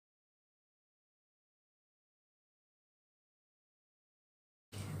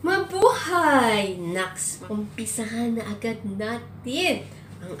Mabuhay! Naks, umpisahan na agad natin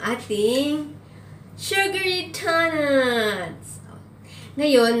ang ating sugary donuts.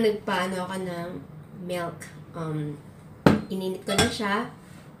 Ngayon, nagpaano ako ng milk. Ininit ko na siya.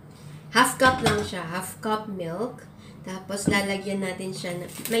 Half cup lang siya. Half cup milk. Tapos, lalagyan natin siya na,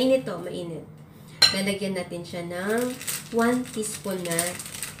 mainit to, mainit. Lalagyan natin siya ng 1 teaspoon na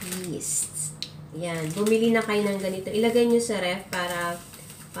yeast. Yan. Bumili na kayo ng ganito. Ilagay nyo sa ref para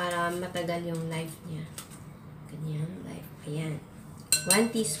matagal yung life niya. Ganyan, life. Ayan.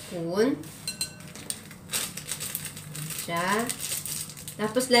 1 teaspoon. Siya.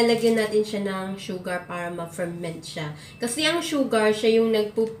 Tapos, lalagyan natin siya ng sugar para ma-ferment siya. Kasi ang sugar, siya yung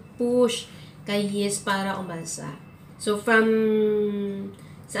nagpupush kay yeast para umalsa. So,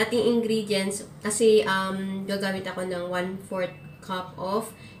 sa ating ingredients, kasi gagamit ako ng 1/4 cup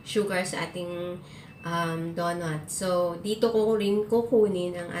of sugar sa ating donut. So, dito ko rin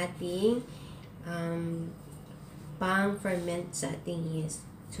kukunin ang ating pang-ferment sa ating yeast.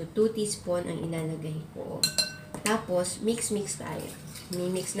 So, 2 teaspoon ang ilalagay ko. Tapos, mix tayo.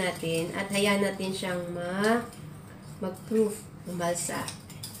 Mi-mix natin at hayaan natin siyang mag-proof, umalsa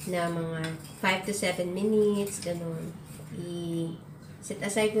na mga 5 to 7 minutes, ganun. I-set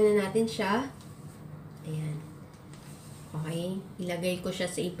aside muna natin siya. Ayan. Okay, ilagay ko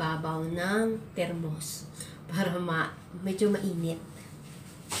siya sa ibabaw ng thermos para medyo mainit.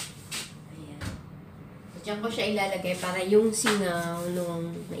 Ayan. Diyan ko siya ilalagay para yung singaw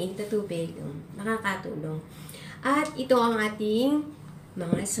nung mainit na tubig nakakatulong. At ito ang ating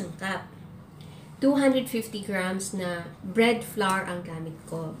mga sangkap. 250 grams na bread flour ang gamit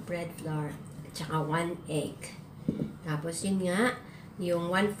ko. Bread flour. At saka 1 egg. Tapos yun nga, yung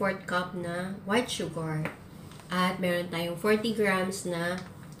 1/4 cup na white sugar. At meron tayong 40 grams na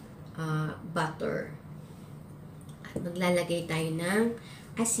butter. At maglalagay tayo ng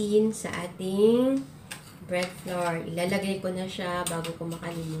asin sa ating bread flour. Ilalagay ko na siya bago ko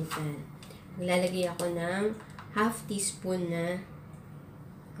makalimutan. Maglalagay ako ng half teaspoon na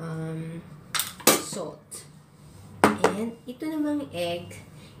salt. And ito namang egg,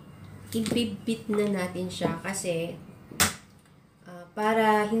 ibibit na natin siya kasi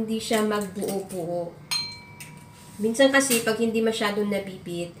para hindi siya magbuo-buo. Minsan kasi, pag hindi masyadong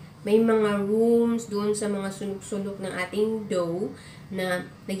nabibit, may mga rooms doon sa mga sulok-sulok ng ating dough na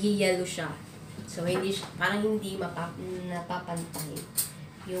nag-yellow siya. So, parang hindi napapantay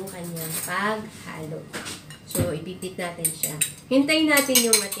yung kanyang paghalo. So, ibibit natin siya. Hintayin natin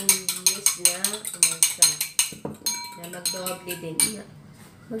yung ating yeast na umalsa. Na magdoble din.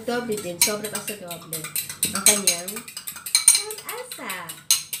 Magdoble din. Sobra pa sa doble. Ang kanyang pag-asa.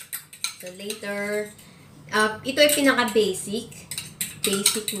 So, later, ito ay pinaka-basic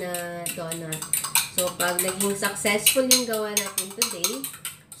na donut. So, pag naging successful yung gawa natin today,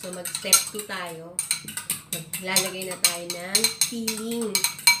 so mag-step 2 tayo. Maglalagay na tayo ng filling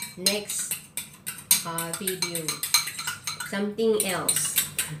next video. Something else.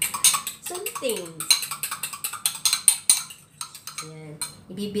 Something. Ayan.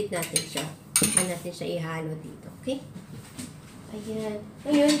 Ibibit natin siya. Natin siya ihalo dito. Okay? Ayan.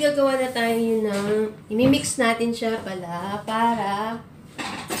 Ngayon, gagawa na tayo ng imimix natin siya pala para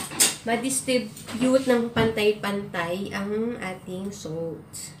ma-distribute ng pantay-pantay ang ating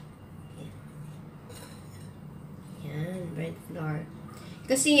salt. Ayan. Bread flour.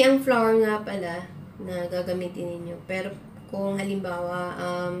 Kasi ang flour nga pala na gagamitin ninyo. Pero kung halimbawa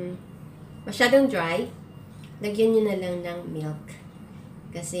masyadong dry, lagyan nyo na lang ng milk.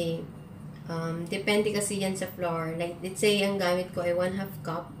 Kasi depende kasi yan sa flour. Like, let's say, ang gamit ko ay 1/2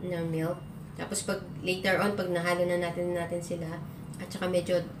 cup ng milk. Tapos, pag later on, pag nahalo na natin sila, at saka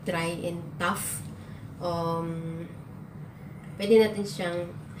medyo dry and tough, pwede natin siyang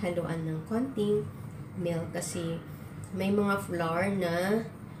haluan ng konting milk kasi may mga flour na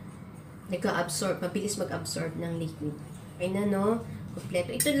nag-absorb, mabilis mag-absorb ng liquid. Okay na, no?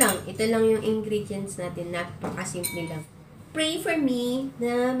 Kompleto. Ito lang yung ingredients natin. Napakasimple lang. Pray for me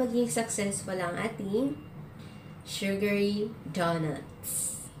na maging successful ang ating sugary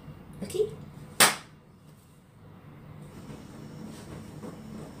donuts. Okay?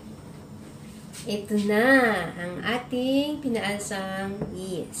 Ito na ang ating pinaalsang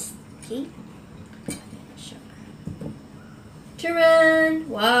yeast. Okay? Charan!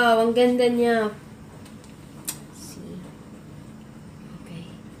 Wow, ang ganda niya. See. Okay.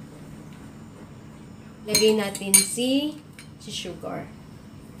 Lagay natin si sugar.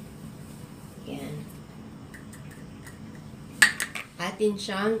 Yan. Atin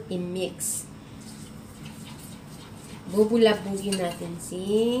siyang i-mix. Bubulabugin natin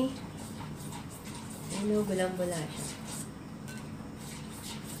si bulang-bula siya.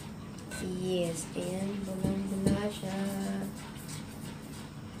 Yes. Ayan, bulang-bula siya.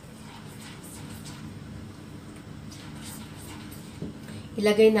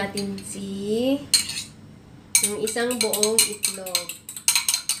 Ilagay natin yung isang buong itlog.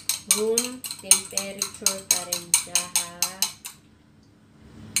 Room temperature pa rin siya, ha?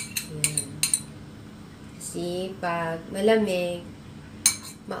 Ayan. Kasi pag malamig,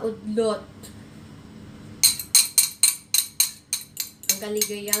 maudlot ang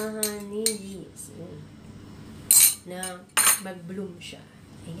kaligayahan ni yeast na mag-bloom siya.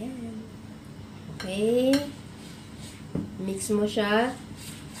 Ayan. Okay. Mix mo siya.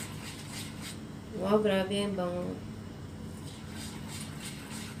 Wow, grabe yung bango.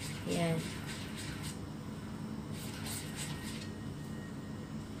 Ayan.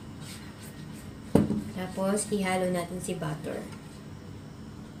 Tapos, ihalo natin si butter.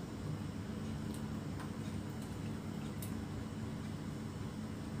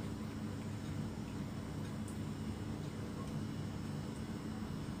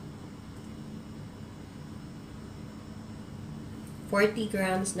 $40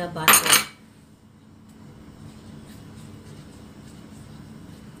 grams na butter.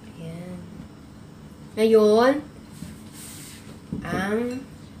 Ayan. Ngayon, ang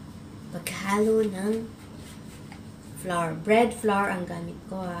paghalo ng flour. Bread flour ang gamit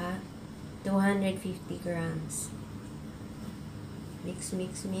ko, ha. 250 grams. Mix,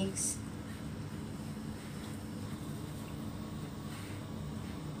 mix, mix.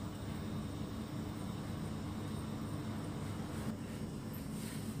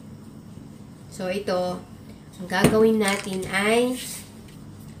 So, ito, ang gagawin natin ay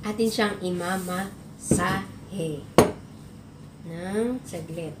atin siyang imamasahe ng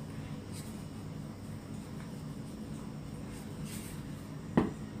saglit.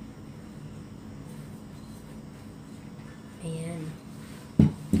 Ayan.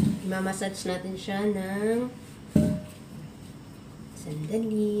 Imamassage natin siya ng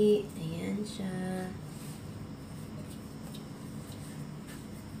sandali. Ayan siya.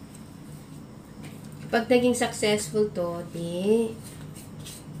 Pag naging successful to, di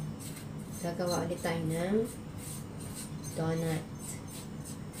gagawa ulit tayo ng donut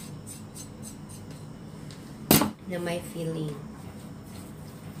na may filling.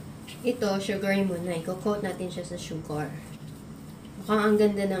 Ito, sugarin muna. I-coat natin siya sa sugar. Mukhang ang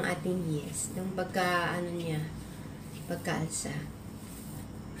ganda ng ating yeast. Ng pagkaalsa.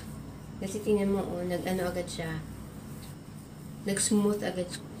 Kasi tingnan mo, nag-ano agad siya. Nag-smooth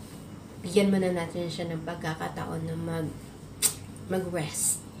agad siya. Bigyan muna natin siya ng pagkakataon na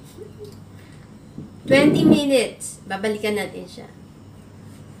mag-rest. 20 minutes. Babalikan natin siya.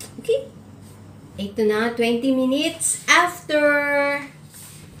 Okay? Ito na, 20 minutes after.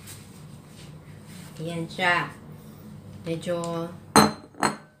 Ayan siya. Medyo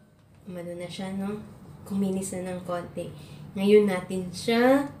umano na siya, no? Kuminis na ng konti. Ngayon natin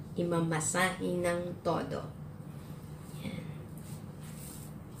siya imamasahin ng todo. Ayan.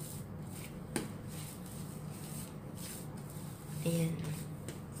 Ayan.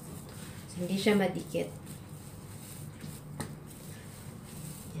 So, hindi siya madikit.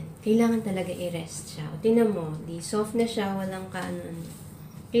 Ayan. Kailangan talaga i-rest siya. O, tingnan mo, di soft na siya, walang kaano.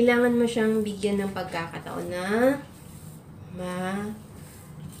 Kailangan mo siyang bigyan ng pagkakataon na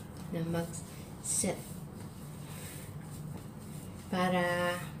mag-set.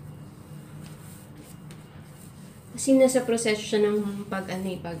 Para kasi nasa proseso siya ng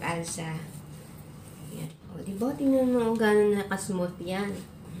pag-alsa. Yan. O, diba? Tingnan mo kung gano'n nakasmooth yan.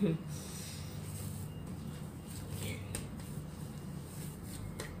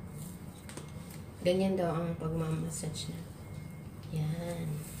 Ganyan daw ang pagmamassage na. Yan.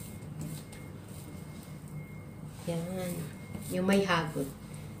 Yan. Yung may hagod.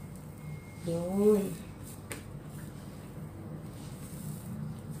 Yun.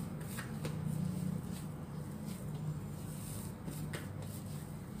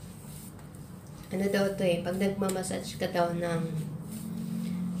 Ano daw to eh, pag nagmamassage ka daw ng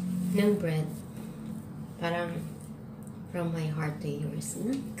bread, parang from my heart to yours.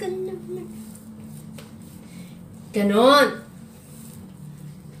 Ganon!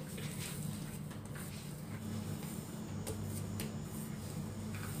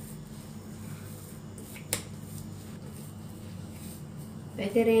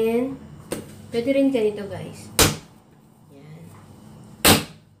 Pwede rin ganito, guys. Yan.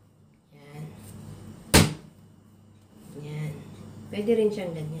 Yan. Yan. Pwede rin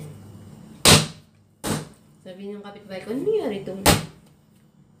siyang ganyan. Sabi ng kapitbahay ko, ano nangyari itong...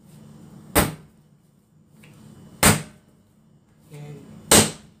 Yan.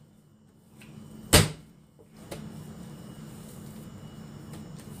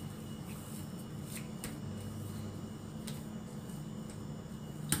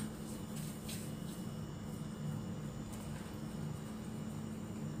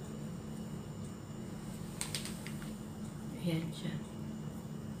 Ayan siya.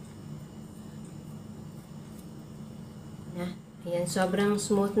 Ayan, sobrang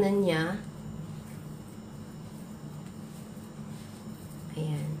smooth na niya.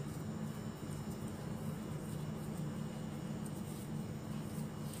 Ayan.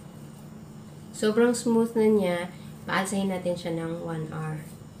 Sobrang smooth na niya. Paalsahin natin siya ng 1 hour.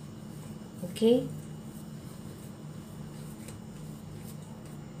 Okay?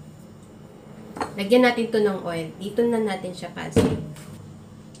 Lagyan natin to ng oil. Dito na natin siya paalsahin.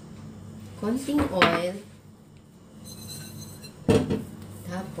 Konting oil.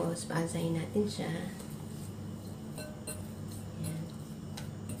 Tapos, paalsahin natin siya. Ayan.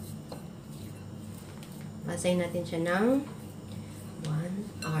 Paalsahin natin siya ng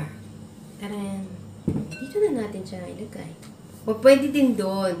 1 hour. Taran! Dito na natin siya ilagay. O pwede din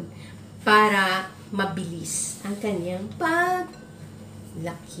doon para mabilis ang kanyang paglaki.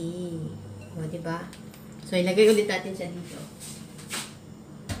 O, diba? So, ilagay ulit natin siya dito.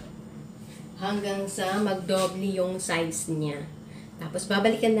 Hanggang sa magdoble yung size niya. Tapos,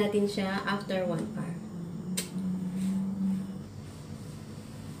 babalikan natin siya after 1 hour.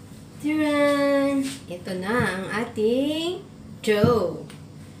 Taran! Ito na ang ating dough.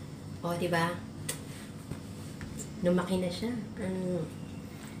 O, diba? Lumaki na siya.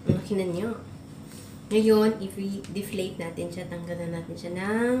 Lumaki na niyo. Ngayon, i-deflate natin siya. Tanggalan natin siya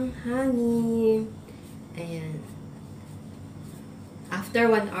ng hangin. Ayan. After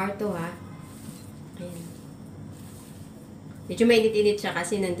 1 hour to, ha. Ayan. Medyo mainit-init siya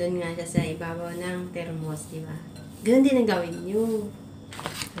kasi nandun nga siya sa ibabaw ng thermos, diba? Ganun din ang gawin nyo.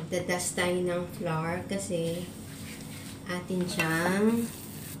 Magdadust tayo ng flour kasi atin siyang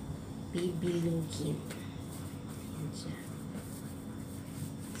bibilugin. Ayan siya.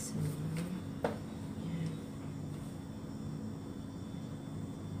 So, ayan.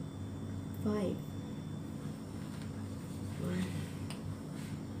 5. 1,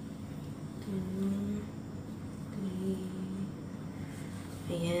 2,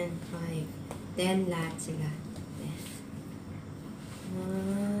 3. Ayan, 5. 10 lahat sila.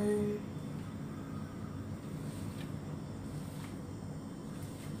 1.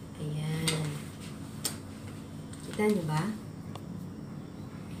 Ayan. Kita niyo ba?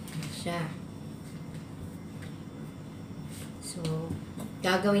 Ayan siya. So,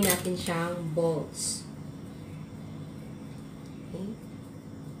 gagawin natin siyang balls. Okay?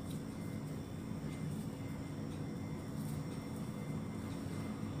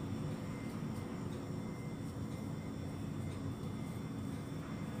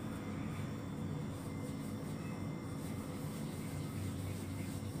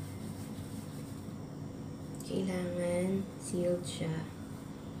 Kailangan sealed siya.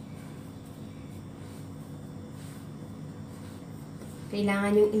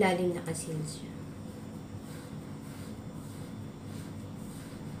 Kailangan yung ilalim naka-sealed siya.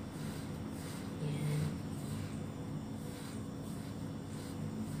 Yan.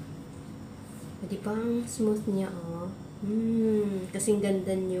 Pwede pang smooth niya, oh. Kasing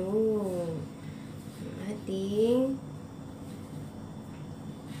ganda nyo. Ang ating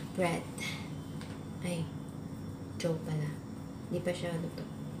bread. Ay. Joke pala. Hindi pa siya luto.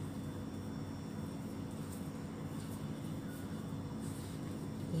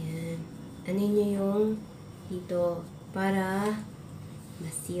 Yan. Ano nyo yung dito para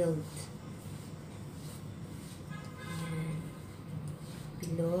ma-sealed. Yan.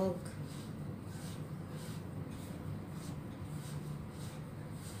 Bilog.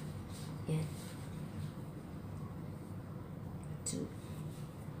 Yan. 2.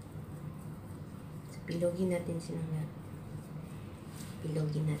 Pilogin natin silang lahat.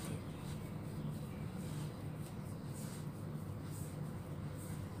 Pilogin natin.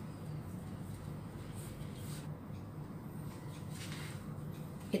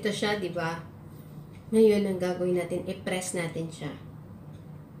 Ito siya, di ba? Ngayon, ang gagawin natin, i-press natin siya.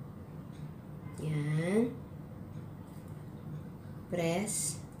 Yan.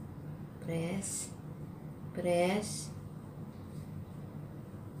 Press. Press. Press.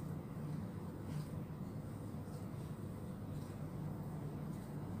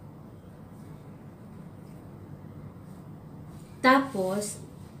 Tapos,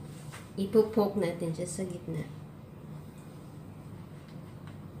 ipopoke natin siya sa gitna.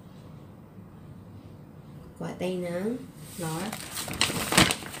 Kuha tayo ng flour.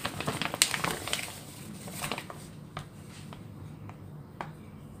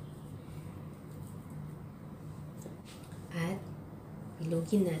 At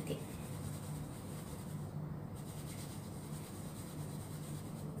ilugin natin.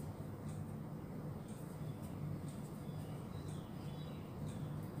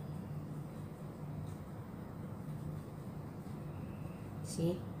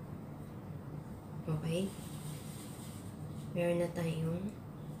 See? Okay. Meron na tayong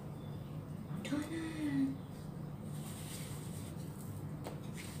donut.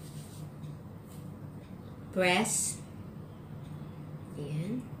 Press.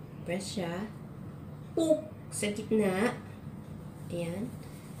 Ayan. Press siya. Poop! Sa gitna. Ayan.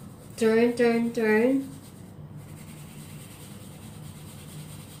 Turn, turn, turn.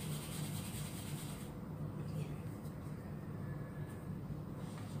 Ayan.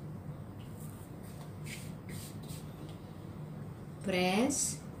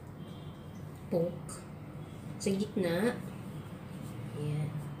 Press. Poke. Sa gitna.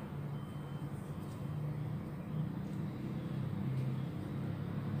 Ayan.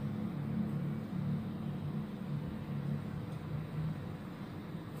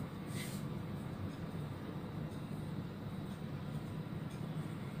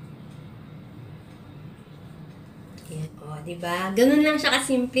 Ayan. O, diba? Ganun lang siya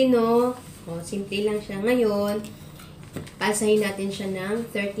kasimple, no? O, simple lang siya. Ngayon, pasahin natin siya ng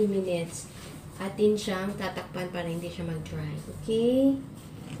 30 minutes. Atin siyang tatakpan para hindi siya mag-dry. Okay?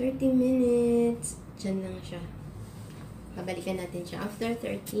 30 minutes. Diyan lang siya. Babalikan natin siya after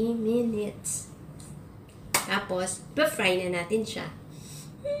 30 minutes. Tapos, pa-fry na natin siya.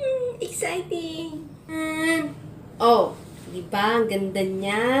 Exciting! Oh, diba? Ang ganda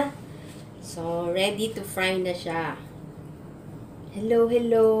niya. So, ready to fry na siya. Hello,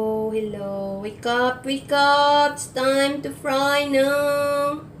 hello, hello. Wake up, wake up. It's time to fry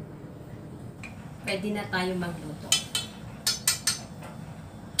now. Pwede na tayo magluto.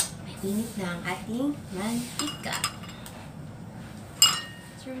 Mainit na ang ating mantika.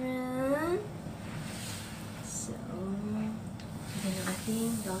 Tcharan! So, yan ang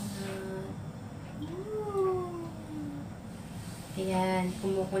ating donut. Ayan,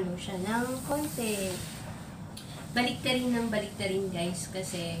 kumukulo siya ng konti. Baliktarin ng baliktarin, guys,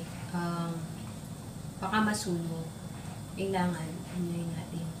 kasi baka masunog. Kailangan, ano yung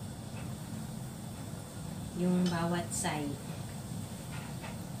natin? Yung bawat side.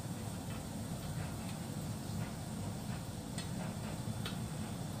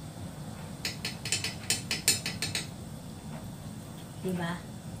 Diba?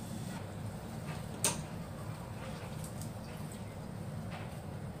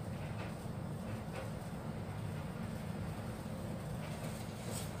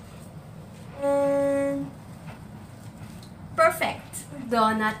 Perfect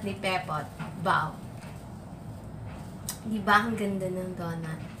donut ni Pepot. Wow. Diba ang ganda ng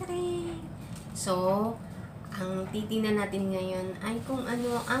donut? So, ang titingnan natin ngayon ay kung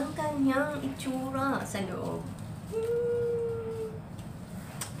ano ang kanyang itsura sa loob.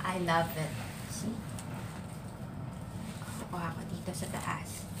 I love it. See? Kuha ko dito sa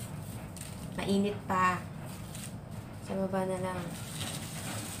taas. Mainit pa. Sa baba na lang.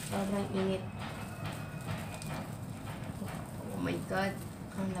 Sobrang init. Oh my God.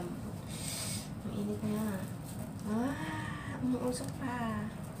 Ang lambot. Ang init na. Umuusok pa.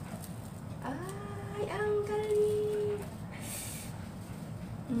 Ay, ang galing.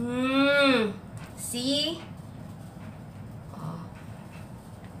 See? Oh.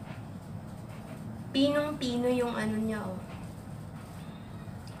 Pinong-pino yung ano niya, oh.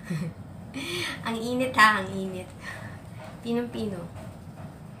 Ang init ha, ang init. Pinong-pino.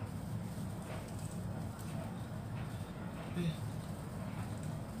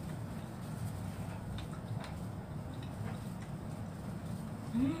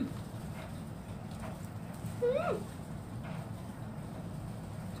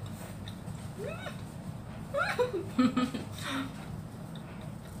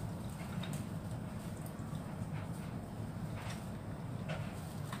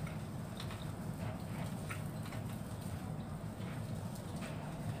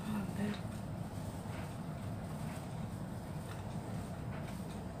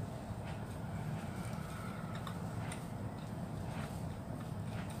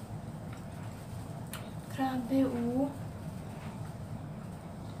 Grabe, oh.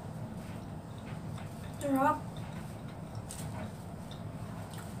 Sarap.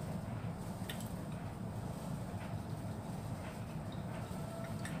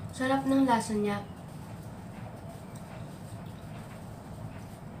 Sarap ng lasa niya.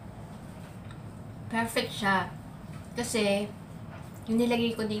 Perfect siya. Kasi, yung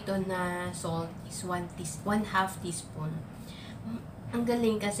nilagay ko dito na salt is 1/2 teaspoon. Ang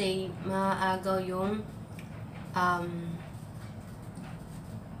galing kasi maagaw yung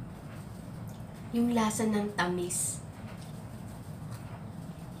lasa ng tamis.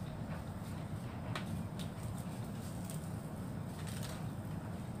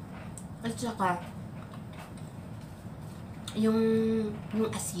 At saka, yung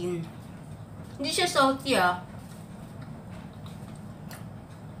asin. Hindi siya salty ah.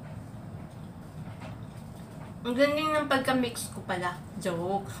 Ang galing ng pagka-mix ko pala.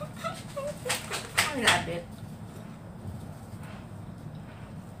 Joke. I love it.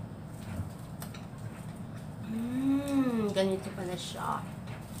 Ganito pala siya.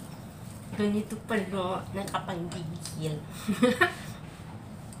 Ganito pala. Nakapanggigil.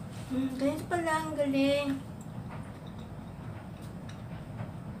 Ganito pala. Ang galing.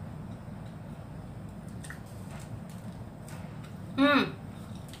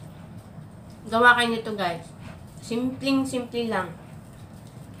 Gawa kayo nito guys. Simple lang.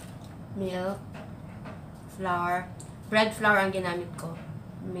 Milk, flour, bread flour ang ginamit ko.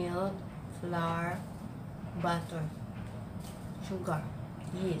 Milk, flour, butter, sugar,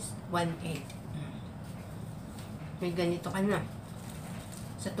 yeast, 1 egg. May ganito ka na.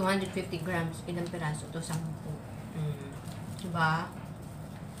 Sa 250 grams, ilang piraso to? 10. Diba?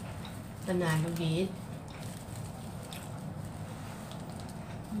 Tanalo, bid.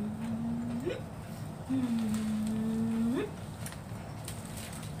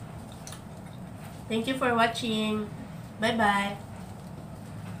 Thank you for watching. Bye-bye.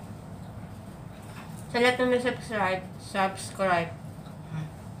 Sa lahat ng subscribe.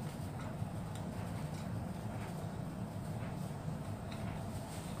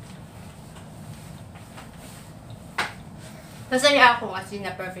 Masaya ako kasi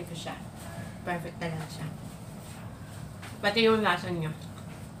na-perfect ko siya. Perfect talaga siya. Pati yung lasa niya.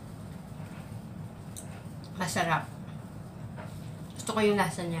 Masarap. Gusto ko yung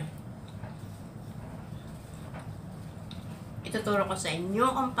lasa niya. Ituturo ko sa inyo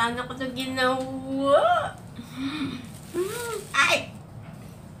kung paano ko ito ginawa. Ay!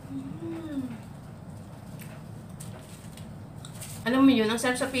 Alam mo yun, ang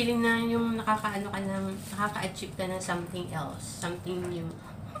sarap sa feeling na yung nakaka-achieve ka ng something else. Something new.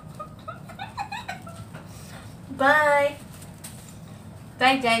 Bye!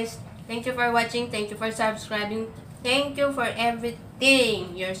 Bye guys! Thank you for watching. Thank you for subscribing. Thank you for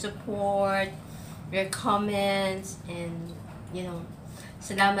everything. Your support, your comments, and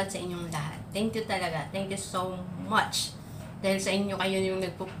salamat sa inyong lahat. Thank you talaga. Thank you so much. Dahil sa inyo, kayo yung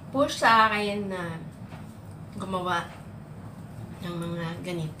nagpo-push sa akin na gumawa ng mga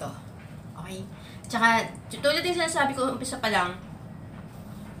ganito. Okay? Tsaka, tulad din sinasabi ko, umpisa pa lang,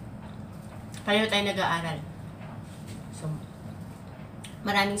 pareho tayo nag-aaral. So,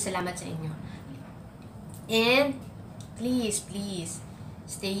 maraming salamat sa inyo. And, please,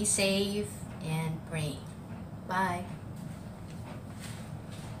 stay safe and pray. Bye!